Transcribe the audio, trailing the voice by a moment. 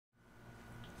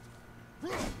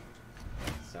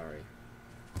Sorry.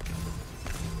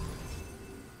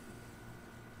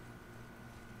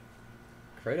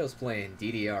 Kratos playing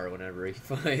DDR whenever he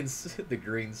finds the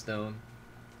green stone.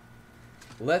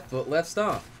 Left foot, left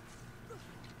stomp.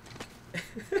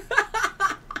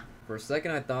 For a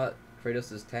second I thought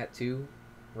Kratos' tattoo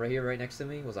right here, right next to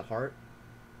me, was a heart.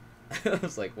 I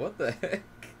was like, what the heck?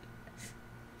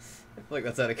 I feel like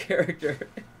that's out of character.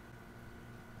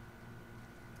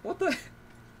 What the?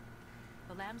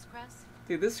 The lamb's crest?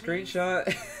 Dude, this screenshot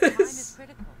Is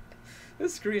critical.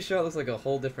 This screenshot looks like a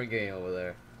whole different game over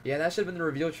there. Yeah, that should have been the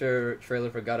reveal trailer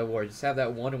for God of War. Just have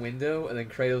that one window, and then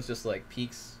Kratos just like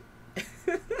peeks.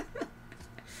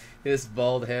 His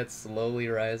bald head slowly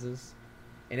rises,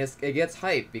 and it gets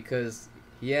hype because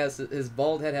his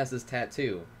bald head has this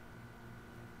tattoo.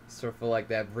 So for like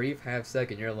that brief half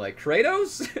second, you're like,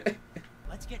 Kratos.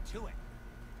 Let's get to it.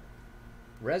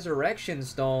 Resurrection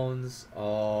stones.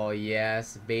 Oh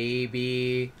yes,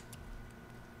 baby.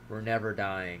 We're never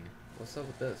dying. What's up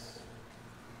with this?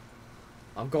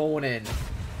 I'm going in.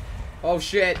 Oh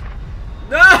shit!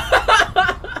 No!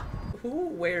 Who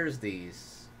wears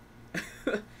these?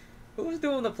 Who's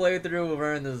doing the playthrough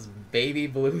wearing this baby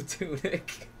blue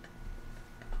tunic?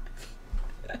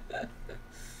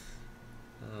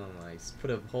 Oh my! Just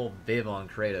put a whole bib on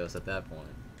Kratos at that point.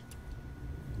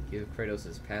 Give Kratos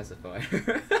his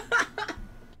pacifier.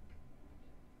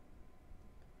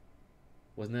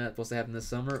 Wasn't that supposed to happen this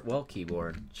summer? Well,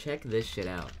 keyboard, check this shit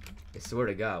out. I swear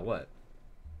to God, what?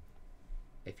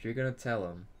 If you're gonna tell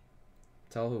him,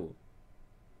 tell who?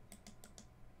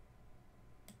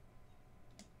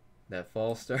 That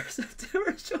fall starts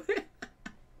September 20th.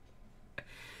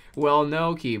 Well,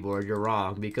 no, keyboard, you're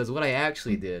wrong. Because what I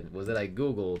actually did was that I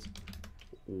googled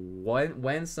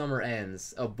When Summer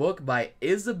Ends, a book by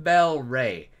Isabel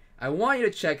Ray. I want you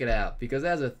to check it out because it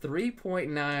has a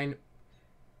 3.9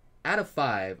 out of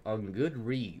 5 on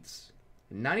Goodreads.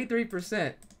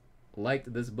 93%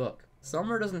 liked this book.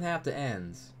 Summer doesn't have to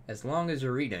end as long as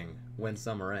you're reading When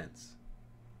Summer Ends.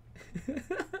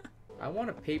 I want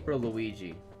a paper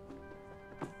Luigi.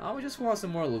 I just want some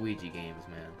more Luigi games,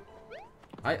 man.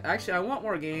 I want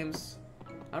more games.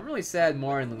 I'm really sad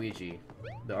Mario and Luigi,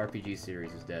 the RPG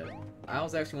series, is dead. I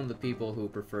was actually one of the people who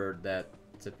preferred that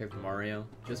to Paper Mario,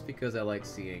 just because I like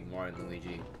seeing Mario and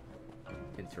Luigi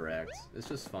interact. It's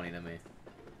just funny to me.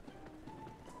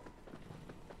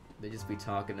 They just be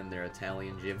talking in their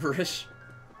Italian gibberish.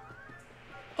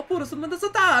 Oppure sono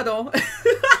stato.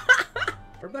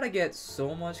 We're about to get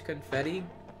so much confetti.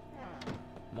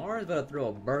 Mario's about to throw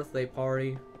a birthday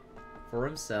party for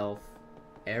himself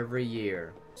every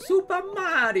year. Super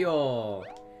Mario!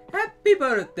 Happy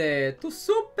birthday to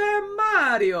Super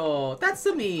Mario! That's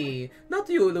me, not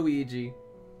you, Luigi.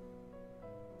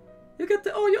 You get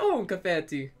all your own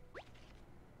confetti.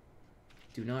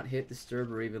 Do not hit,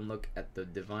 disturb, or even look at the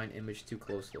divine image too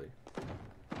closely.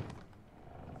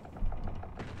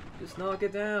 Just knock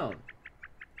it down.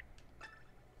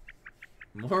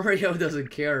 Mario doesn't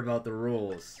care about the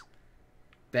rules.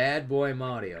 Bad boy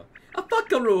Mario. Ah, fuck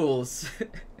the rules!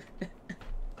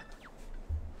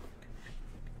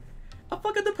 Ah,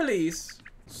 fuck the police!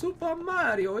 Super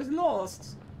Mario is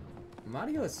lost!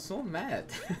 Mario is so mad.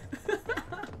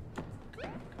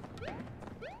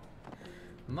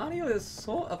 Mario is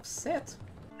so upset.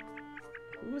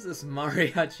 Who is this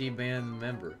mariachi band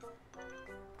member?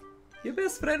 Your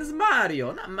best friend is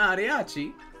Mario, not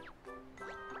mariachi.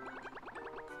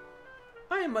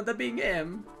 I am the big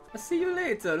M. I'll see you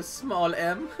later, small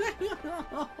M.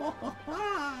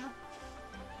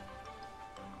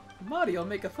 Mario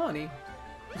make a funny.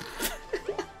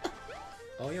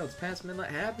 Oh, yo, it's past midnight.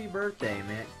 Happy birthday,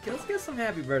 man. Let's get some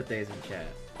happy birthdays in chat.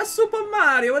 A Super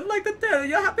Mario would like to tell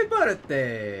you happy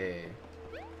birthday.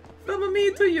 From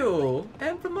me to you,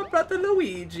 and from my brother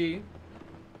Luigi.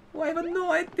 Who I have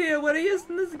no idea where he is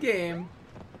in this game.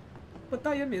 But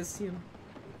I miss him.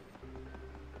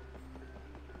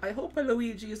 I hope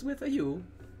Luigi is with you.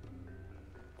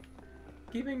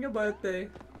 Giving a birthday.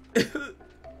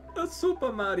 A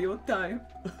Super Mario time.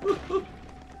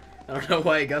 I don't know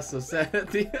why I got so sad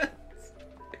at the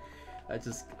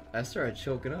end. I started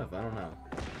choking up. I don't know.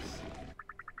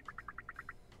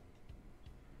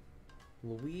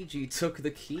 Luigi took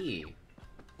the key.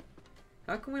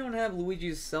 How come we don't have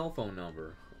Luigi's cell phone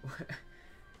number?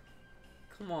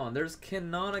 Come on, there's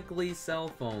canonically cell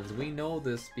phones. We know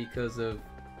this because of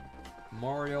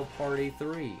Mario Party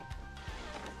 3.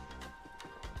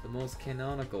 The most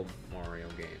canonical Mario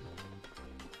game.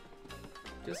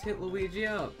 Just hit Luigi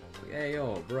up. Hey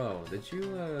yo, bro, did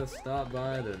you stop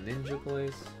by the ninja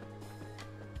place?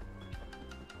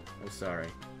 Oh, sorry.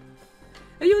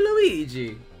 Hey, you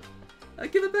Luigi! I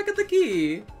give it back at the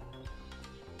key!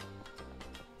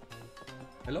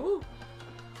 Hello?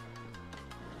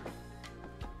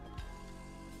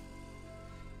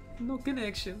 No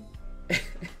connection.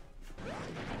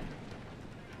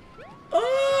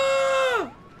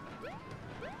 Oh!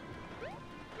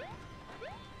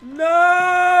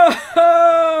 No!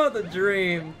 The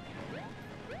dream.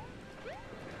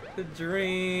 The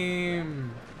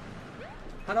dream.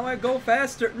 How do I go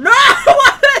faster? No!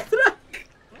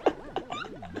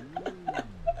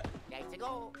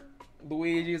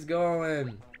 Luigi's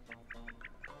going.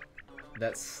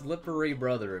 That slippery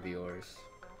brother of yours.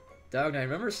 Dog, I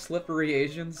remember slippery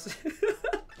Asians.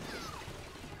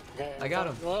 I got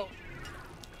him. Well,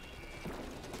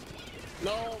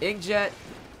 no. Inkjet.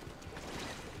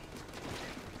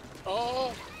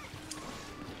 Oh.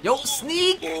 Yo,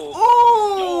 sneak! Oh.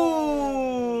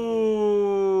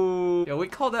 Ooh! Yo, we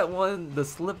call that one the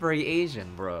slippery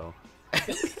Asian, bro.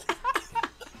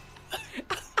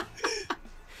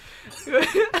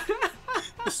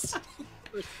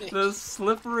 The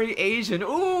slippery Asian.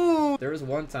 Ooh! There was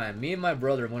one time, me and my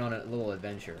brother went on a little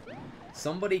adventure.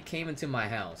 Somebody came into my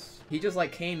house. He just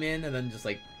like came in and then just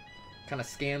like kind of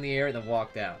scanned the air and then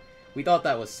walked out. We thought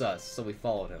that was sus, so we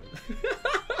followed him.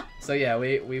 So yeah,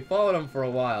 we followed him for a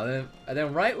while. And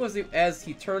then right as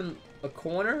he turned a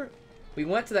corner, we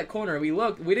went to that corner, we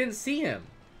looked, we didn't see him.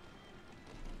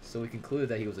 So we concluded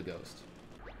that he was a ghost.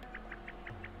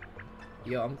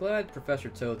 Yo, I'm glad Professor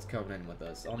Toad's coming in with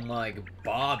us. Unlike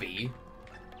Bobby,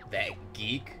 that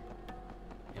geek.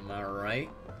 Am I right?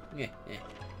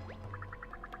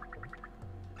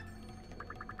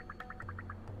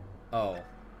 Oh.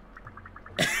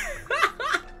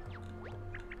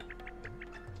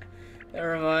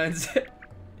 Never mind.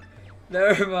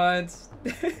 Never mind.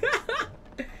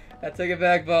 I take it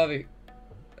back, Bobby.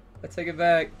 I take it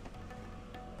back.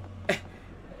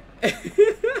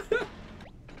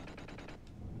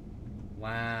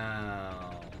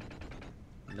 Wow.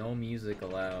 No music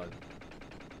allowed.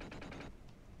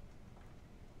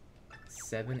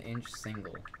 7-inch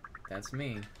single. That's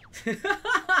me.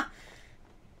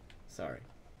 Sorry.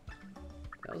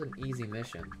 That was an easy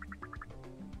mission.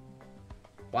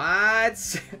 What?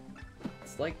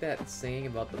 It's like that saying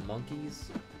about the monkeys.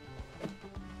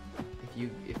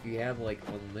 If you have like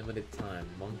unlimited time,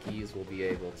 monkeys will be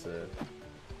able to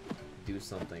do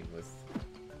something with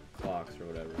clocks or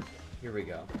whatever. Here we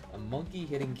go. A monkey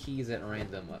hitting keys at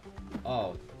random.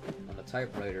 Oh, on a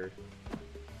typewriter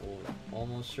will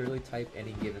almost surely type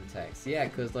any given text. Yeah,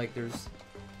 because like there's...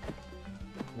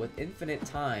 With infinite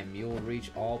time, you will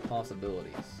reach all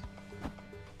possibilities.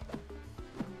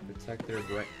 Protect their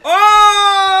brain.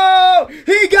 Oh!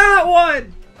 He got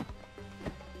one!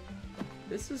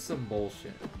 This is some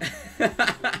bullshit.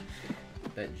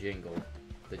 That jingle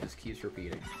that just keeps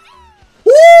repeating.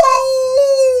 Woo!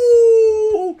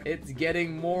 It's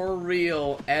getting more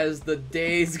real as the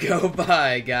days go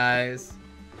by, guys.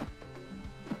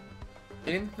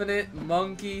 Infinite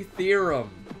monkey theorem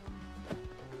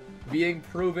being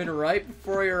proven right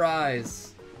before your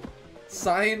eyes.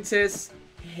 Scientists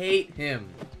hate him.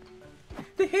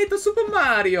 They hate the Super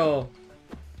Mario.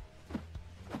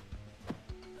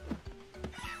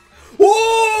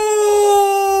 Whoa!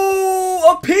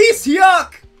 A piece,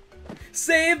 yuck!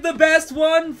 Save the best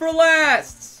one for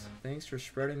last. Thanks for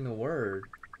spreading the word.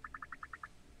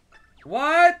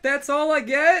 What? That's all I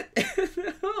get?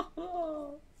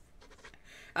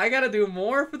 I gotta do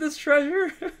more for this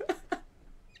treasure?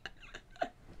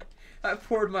 I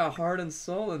poured my heart and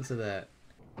soul into that.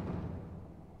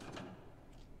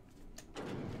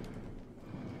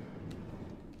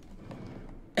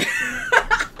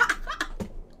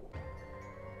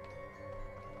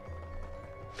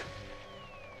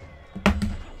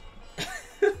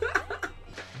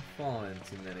 I'm falling in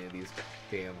too many of these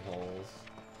damn holes.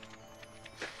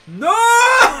 No!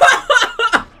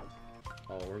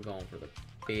 Oh, we're going for the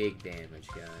big damage,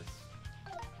 guys.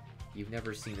 You've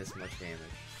never seen this much damage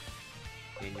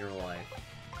in your life.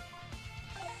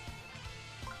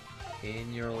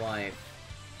 In your life.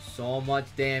 So much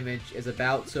damage is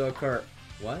about to occur.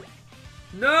 What?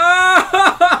 No!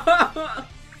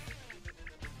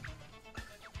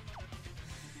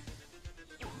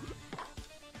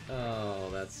 Oh,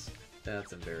 that's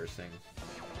embarrassing.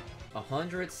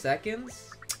 100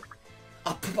 seconds?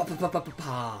 Oh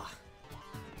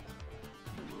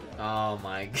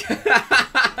my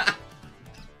god.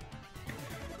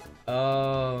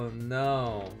 Oh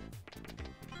no.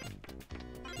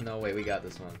 No, wait, we got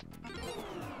this one.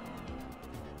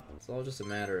 It's all just a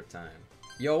matter of time.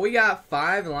 Yo, we got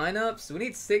 5 lineups? We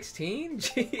need 16?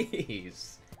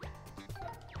 Jeez.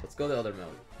 Let's go the other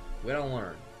mode. We don't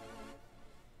learn.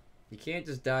 You can't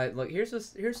just die. Look, here's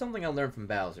something I learned from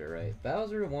Bowser, right?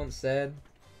 Bowser once said,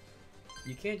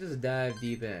 you can't just dive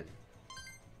deep in.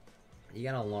 You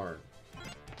gotta learn.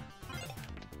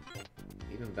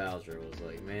 Even Bowser was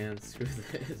like, man, screw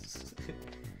this.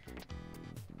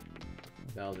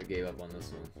 Bowser gave up on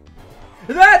this one.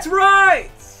 That's right!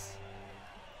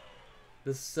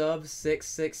 The sub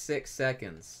 666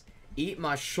 seconds. Eat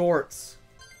my shorts.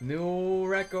 New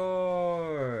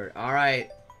record.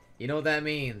 Alright. You know what that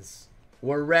means.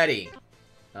 We're ready.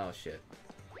 Oh shit.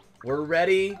 We're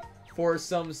ready for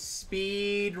some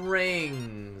speed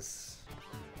rings.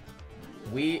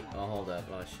 Oh, hold up.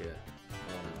 Oh shit.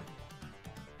 Oh no.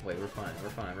 Wait, we're fine. We're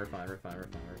fine. We're fine. We're fine. We're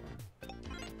fine. We're fine.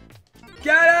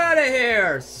 Get out of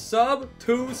here! Sub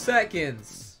 2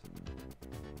 seconds.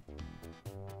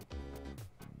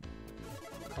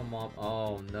 Come on.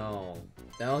 Oh no.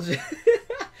 That was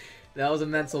that was a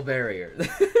mental barrier.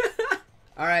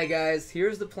 Alright guys,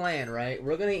 here's the plan, right?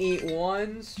 We're gonna eat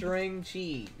 1 string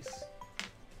cheese.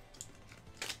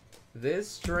 This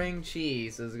string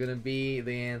cheese is gonna be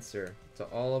the answer to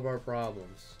all of our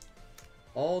problems.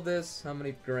 All this, how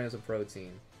many grams of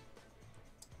protein?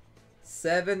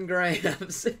 7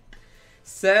 grams.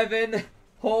 7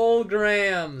 whole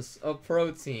grams of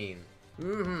protein.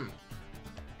 Mm-hmm.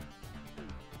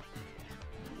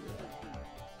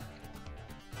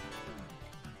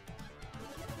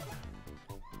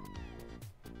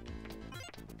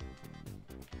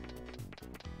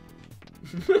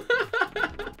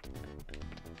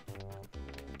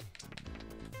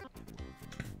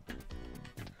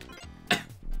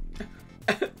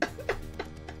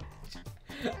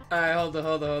 Alright, hold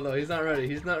on. He's not ready.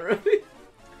 He's not ready.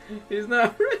 He's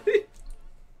not ready.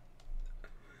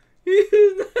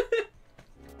 He's not.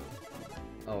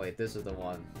 Oh wait, this is the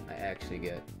one I actually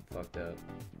get fucked up.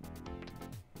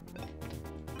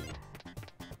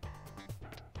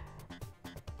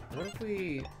 What if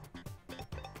we...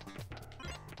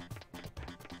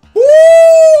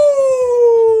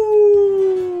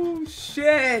 Woo!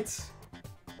 Shit!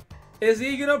 Is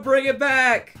he gonna bring it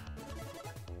back?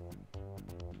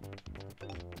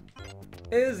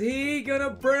 Is he gonna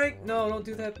bring... No, don't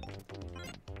do that.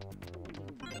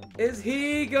 Is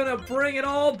he gonna bring it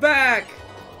all back?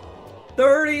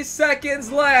 30 seconds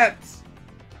left.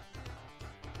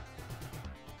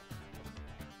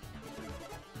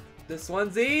 This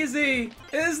one's easy.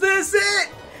 Is this it?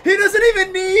 He doesn't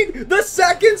even need the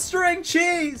 2nd string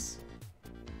cheese.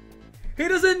 He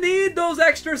doesn't need those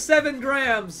extra 7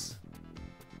 grams.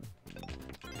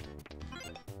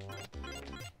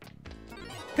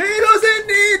 He doesn't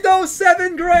need those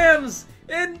 7 grams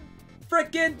in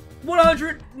frickin'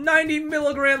 190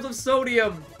 milligrams of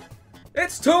sodium.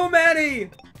 It's too many.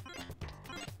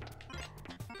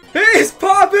 He's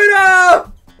popping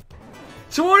up.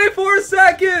 24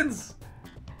 seconds.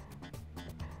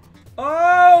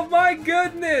 Oh my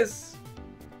goodness.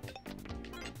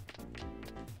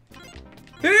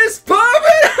 He's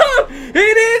popping up.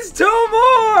 He needs 2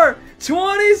 more.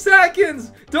 20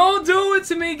 seconds. Don't do it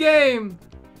to me, game.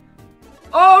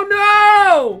 Oh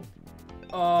no!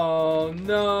 Oh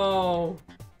no!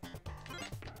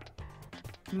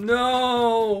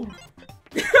 No!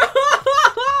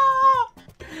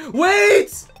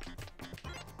 Wait!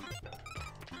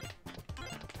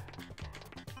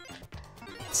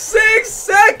 Six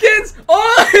seconds!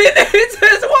 All he needs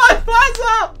is 1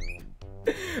 puzzle!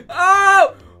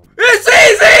 Oh! It's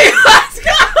easy! Let's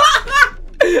go!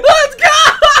 Let's go!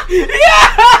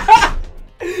 Yeah!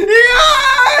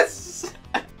 Yes!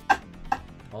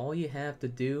 All you have to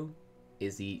do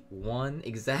is eat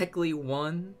exactly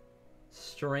one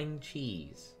string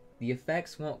cheese. The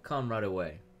effects won't come right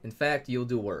away. In fact, you'll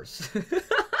do worse.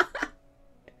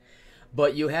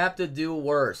 But you have to do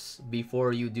worse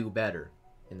before you do better.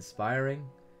 Inspiring?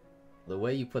 The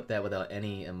way you put that without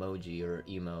any emoji or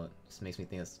emote just makes me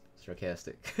think it's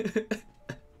sarcastic.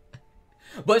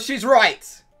 But she's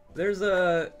right! There's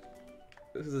a...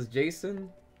 This is Jason.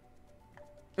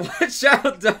 Watch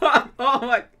out, dog! Oh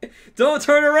my... Don't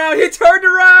turn around! He turned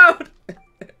around!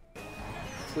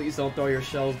 Please don't throw your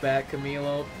shells back,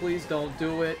 Camilo. Please don't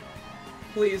do it.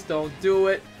 Please don't do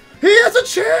it. He has a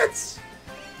chance!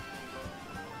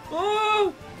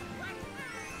 Oh!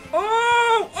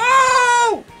 Oh!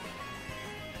 Oh!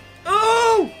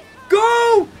 Oh!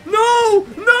 Go! No!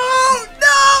 No!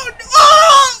 No!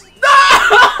 Oh! No!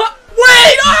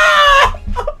 Wait! Oh!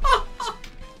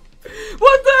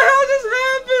 What the hell just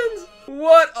happened?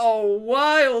 What a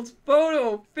wild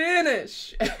photo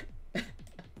finish!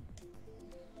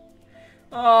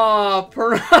 Oh,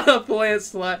 Piranha Play. plant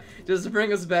slide. Just to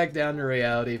bring us back down to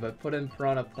reality, but put in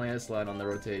Piranha plant slide on the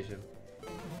rotation.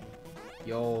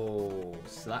 Yo,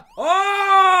 slide.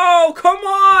 Oh, come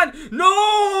on!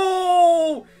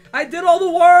 No! I did all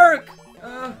the work!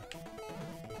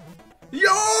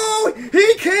 Yo!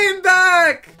 He came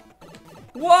back!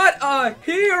 What a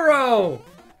hero!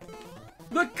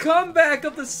 The comeback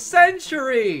of the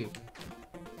century!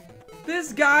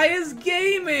 This guy is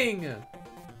gaming!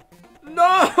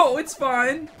 No! It's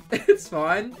fine. It's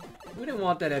fine. We didn't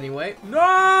want that anyway.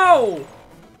 No!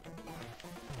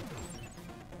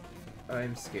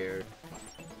 I'm scared.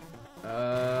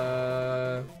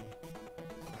 Alright.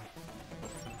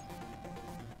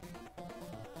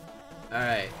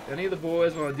 Any of the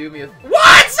boys want to do me a...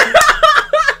 What?!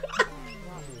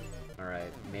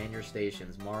 Alright. Man your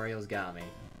stations. Mario's got me.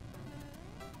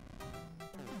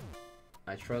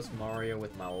 I trust Mario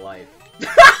with my life.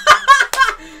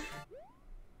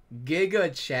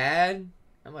 Giga Chad?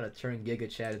 I'm gonna turn Giga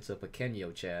Chad into a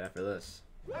Pequeño Chad after this.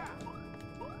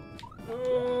 Oh!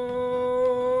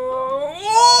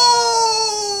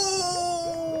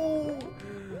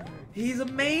 He's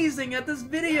amazing at this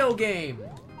video game.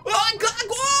 I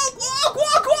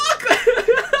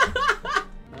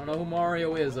don't know who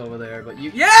Mario is over there, but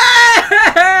you—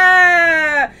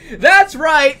 Yeah! That's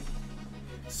right!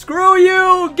 Screw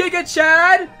you, Giga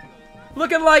Chad!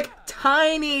 Looking like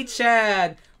tiny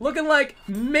Chad! Looking like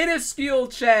minuscule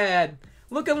Chad!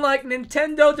 Looking like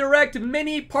Nintendo Direct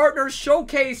Mini Partner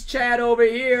Showcase Chad over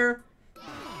here!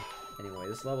 Anyway,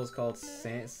 this level is called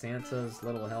Santa's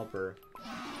Little Helper.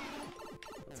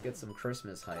 Let's get some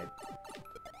Christmas hype.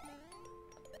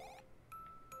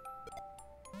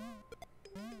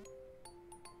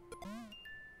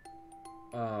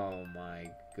 Oh my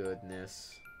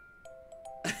goodness.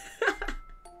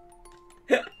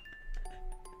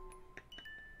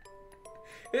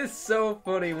 It's so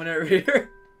funny whenever you're...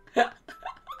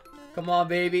 Come on,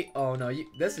 baby. Oh no,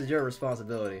 this is your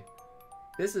responsibility.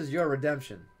 This is your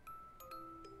redemption.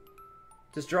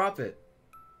 Just drop it.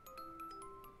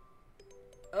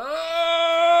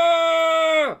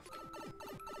 Oh!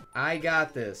 I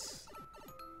got this.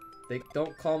 They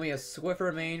don't call me a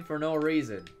Swiffer main for no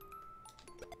reason.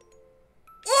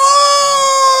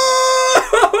 Oh!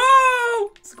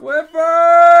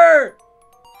 Squiffer!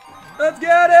 Let's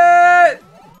get it!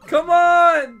 Come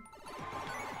on!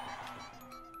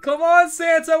 Come on,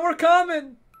 Santa, we're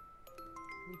coming!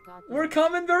 We're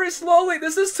coming very slowly.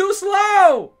 This is too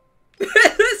slow!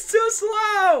 It's too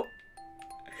slow!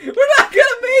 We're not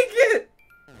gonna make it!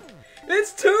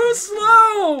 It's too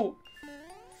slow!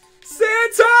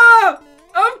 Santa!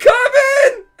 I'm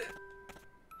coming!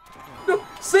 No,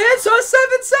 Santa,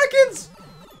 7 seconds!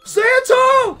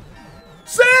 Santa!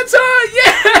 Santa!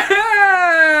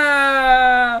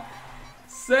 Yeah!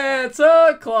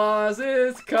 Santa Claus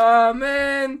is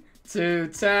coming to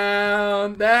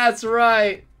town. That's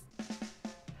right.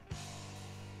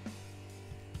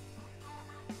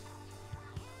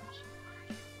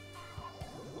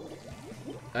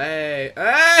 Hey,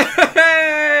 hey,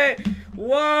 hey!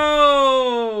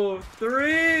 Whoa!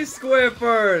 3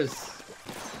 Squiffers!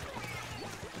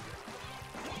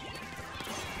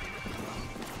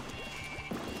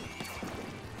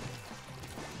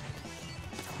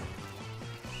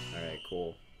 Alright,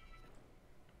 cool.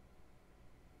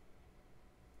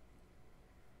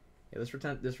 Yeah,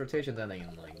 this rotation's ending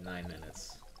in like 9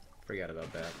 minutes. Forgot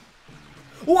about that.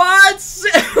 What?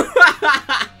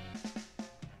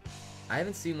 I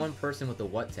haven't seen one person with the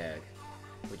what tag,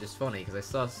 which is funny because I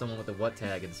saw someone with the what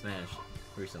tag in Smash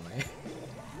recently.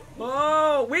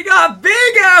 Oh, we got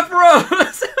big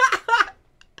afros!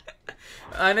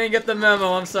 I didn't get the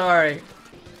memo, I'm sorry.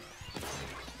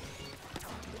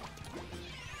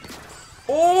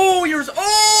 Oh, yours!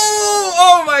 Oh!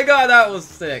 Oh my god, that was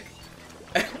sick.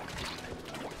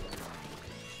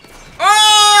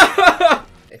 Oh!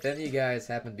 If any of you guys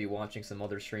happen to be watching some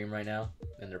other stream right now,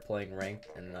 and they're playing ranked,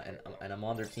 and I'm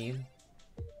on their team,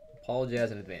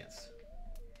 apologize in advance.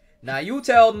 Now you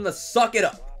tell them to suck it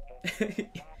up.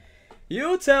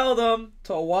 You tell them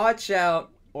to watch out,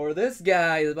 or this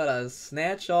guy is about to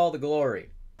snatch all the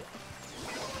glory.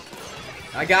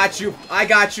 I got you,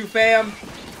 fam.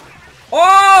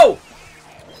 Oh!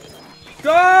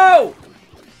 Go!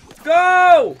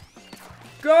 Go!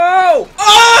 Go!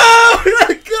 Oh!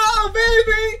 Go,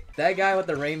 baby! That guy with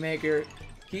the Rainmaker,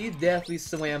 he definitely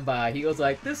swam by. He was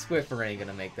like, this Swiffer ain't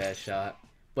gonna make that shot.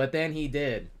 But then he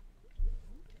did.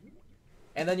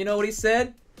 And then you know what he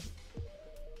said?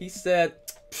 He said,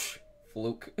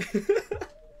 fluke.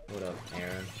 What up,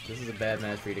 Aaron? This is a bad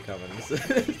match for you to come in.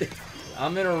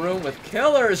 I'm in a room with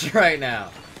killers right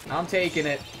now. I'm taking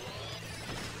it.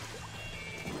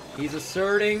 He's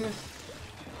asserting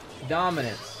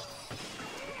dominance.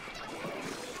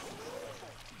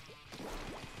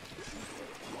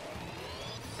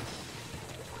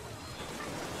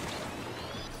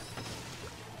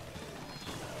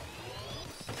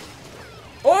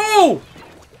 Oh!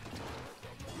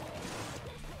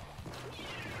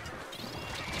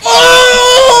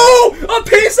 Oh! A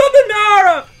piece of the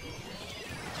Nara!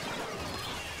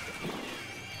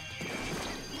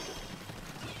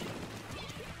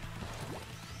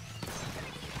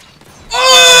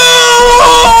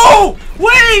 Oh!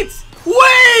 Wait!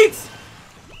 Wait!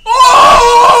 Oh!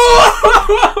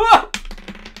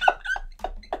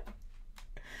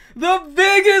 The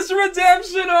biggest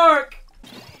redemption arc!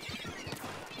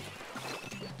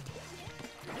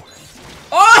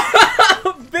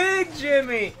 Oh! Big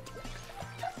Jimmy!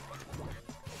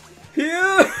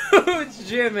 Huge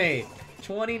Jimmy!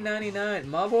 2099.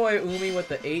 My boy Umi with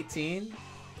the 18.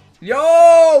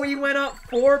 Yo! He went up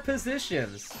 4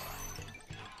 positions.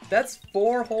 That's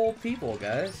 4 whole people,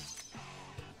 guys.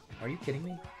 Are you kidding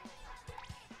me?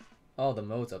 Oh, the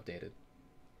mode's updated.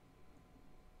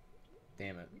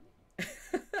 Damn it.